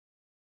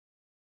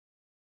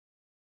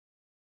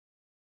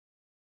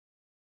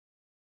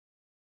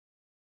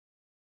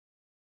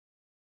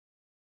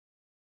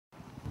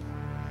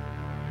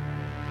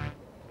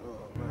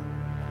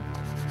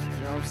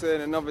I'm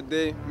saying? Another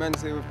day,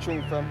 man's here with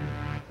Choong fam.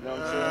 You know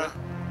what I'm saying?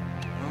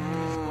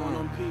 What's going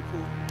on,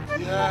 people?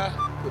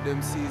 Yeah. Put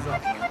them C's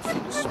up, man.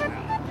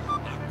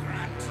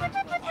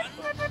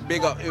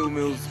 Big up Ill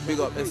Mills, big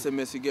up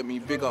SMS, you get me,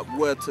 big up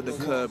Word to the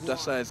Curb,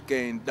 that's how it's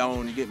going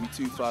down, you get me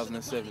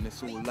 2007,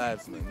 it's all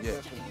live, man, yeah.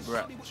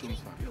 Rap, Choong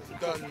fam.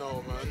 Don't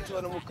know, man.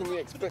 Tell them what can we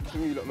expect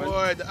from you, lot, man.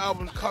 Boy, the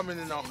album's coming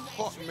in a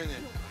hot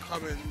minute.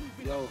 Coming.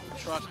 Yo,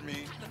 trust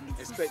me.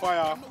 It's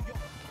fire.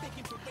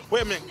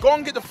 Wait a minute, go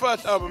and get the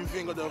first album if you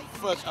ain't got the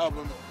first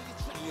album.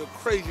 You're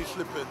crazy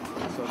slipping.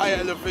 Higher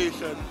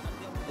Elevation.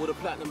 All the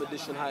platinum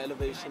edition, High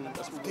Elevation,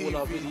 that's all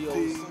our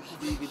videos,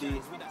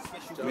 DVD.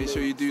 Make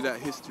sure you do that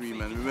history,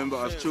 man. Remember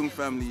us Choong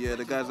family, yeah,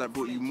 the guys that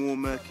brought you more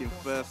Merkin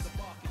first,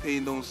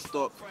 Pain Don't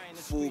Stop,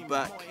 Fall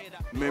Back,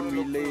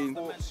 Memory Lane,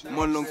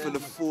 Monlong for the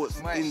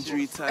Forts,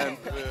 Injury Time.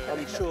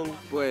 I'm Choong.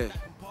 Boy,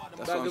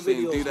 that's what I'm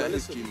saying, do that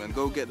history, man.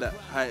 Go get that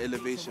High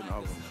Elevation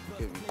album.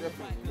 Get me.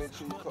 Definitely, make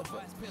sure you cut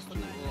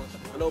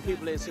that. I know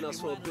people ain't seen us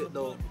for a bit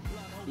though.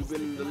 We've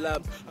been in the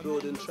lab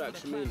building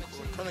tracks, you mean?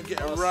 Trying to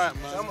get it right,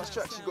 man. How much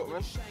tracks you got,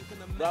 man?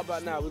 Right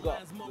about now, we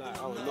got, like,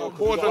 I don't know.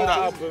 Pause on that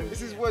album.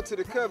 This is Word to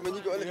the Curb, man.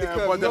 You got to let the Yeah,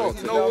 curb but know.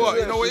 you know what?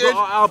 You know what it is?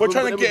 We're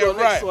trying to get it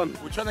right.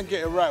 We're trying to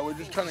get it right. We're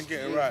just trying to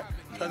get it right.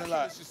 Trying to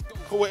like,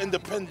 cause we're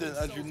independent,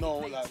 as you know,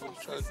 like we're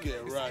trying to get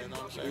it right. You know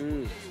what I'm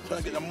saying?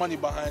 Trying to get the money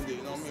behind it.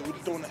 You know what I mean? We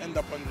just don't want to end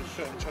up on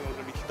certain channels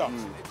and be stuck. You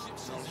know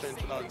what I'm saying?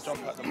 To now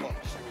jump out the box.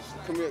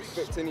 Can we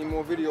expect any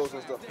more videos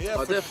and stuff? Yeah,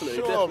 for definitely,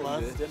 sure, definitely,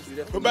 man.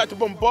 definitely. We're back to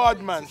bombard,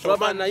 man. So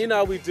right now, you know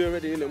how we do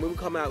already, innit? When we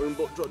come out, we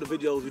drop the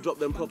videos, we drop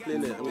them properly,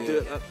 innit? And we do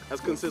it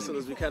as consistent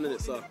as we can,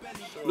 innit? So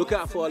look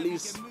out for at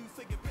least,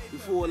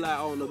 before like, I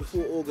don't know,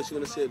 before August, you're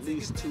going to see at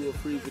least 2 or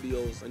 3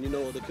 videos, and you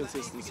know the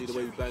consistency, the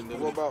way we bang them.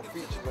 What about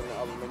features on the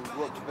album, man? You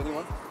worked with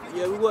anyone?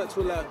 Yeah, we worked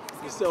with like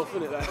yourself,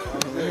 innit? Like,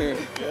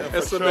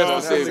 SMS,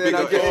 I'm saying,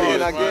 I get it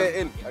in, I get it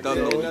in. Don't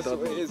know, That's what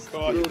it is.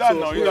 You don't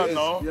know, you don't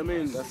know. you know what I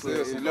mean?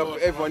 Seriously, love for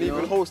everyone,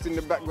 even hosting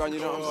the background, you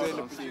know what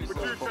I'm saying?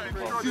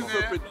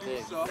 Super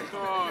producer.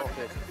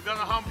 You done a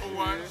humble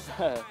one.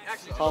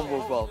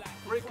 Humble, bro.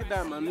 Break it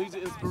down, man. Who's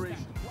the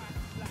inspiration?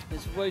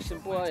 Inspiration,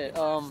 boy.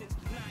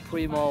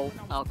 Primo,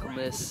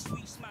 Alchemist,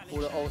 all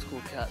the old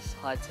school cats,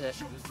 high tech.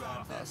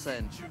 Like I'm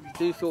saying,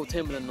 do feel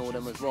Timberland and all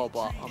them as well,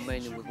 but I'm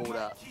mainly with all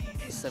that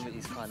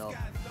 70s kind of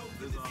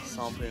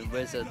sampling.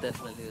 RZA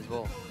definitely as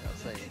well.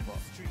 I'm saying,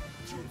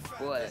 but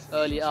boy,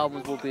 early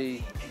albums will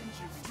be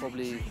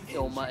probably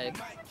Illmatic,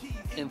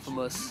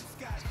 Infamous,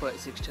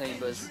 36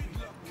 Chambers.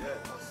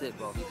 That's it,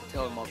 bro. You can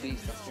tell in my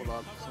beats, that's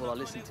all I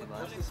listen to,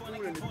 man.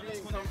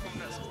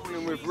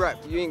 Schooling with rap,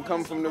 you ain't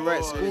come from the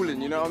right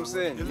schooling, you know what I'm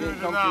saying? You ain't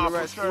come from the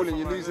right schooling,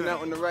 you're losing out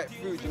on the right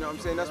food, you know what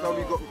I'm saying? That's why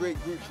we got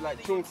great groups like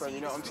Choong fam,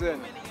 you know what I'm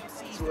saying?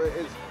 That's what it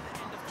is.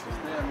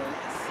 Yeah, man.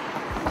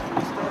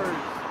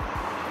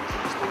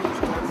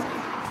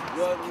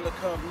 Word on the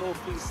curb,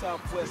 north, east,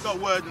 south, west. We got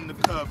Word on the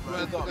curb,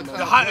 man.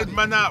 The heighted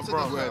man out,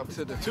 bro.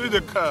 To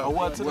the curb. A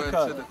word to the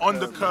curb. On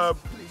the curb.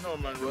 No,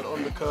 man. Word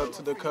on the curb,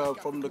 to the curb,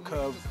 from the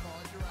curb.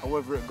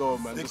 However it go,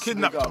 man. They Just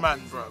kidnapped speak the up.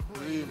 man, bro.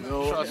 Believe me.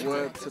 Trust me.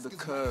 Word to the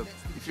Curb.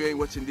 If you ain't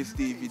watching this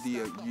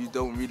DVD, you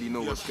don't really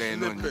know what's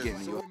going on, you get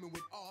me?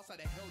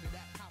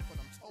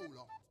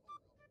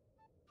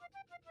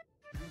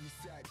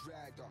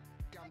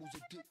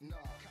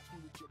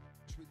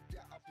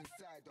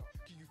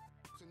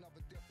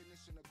 Another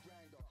definition of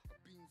grinder.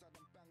 Beans I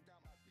done banged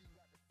out my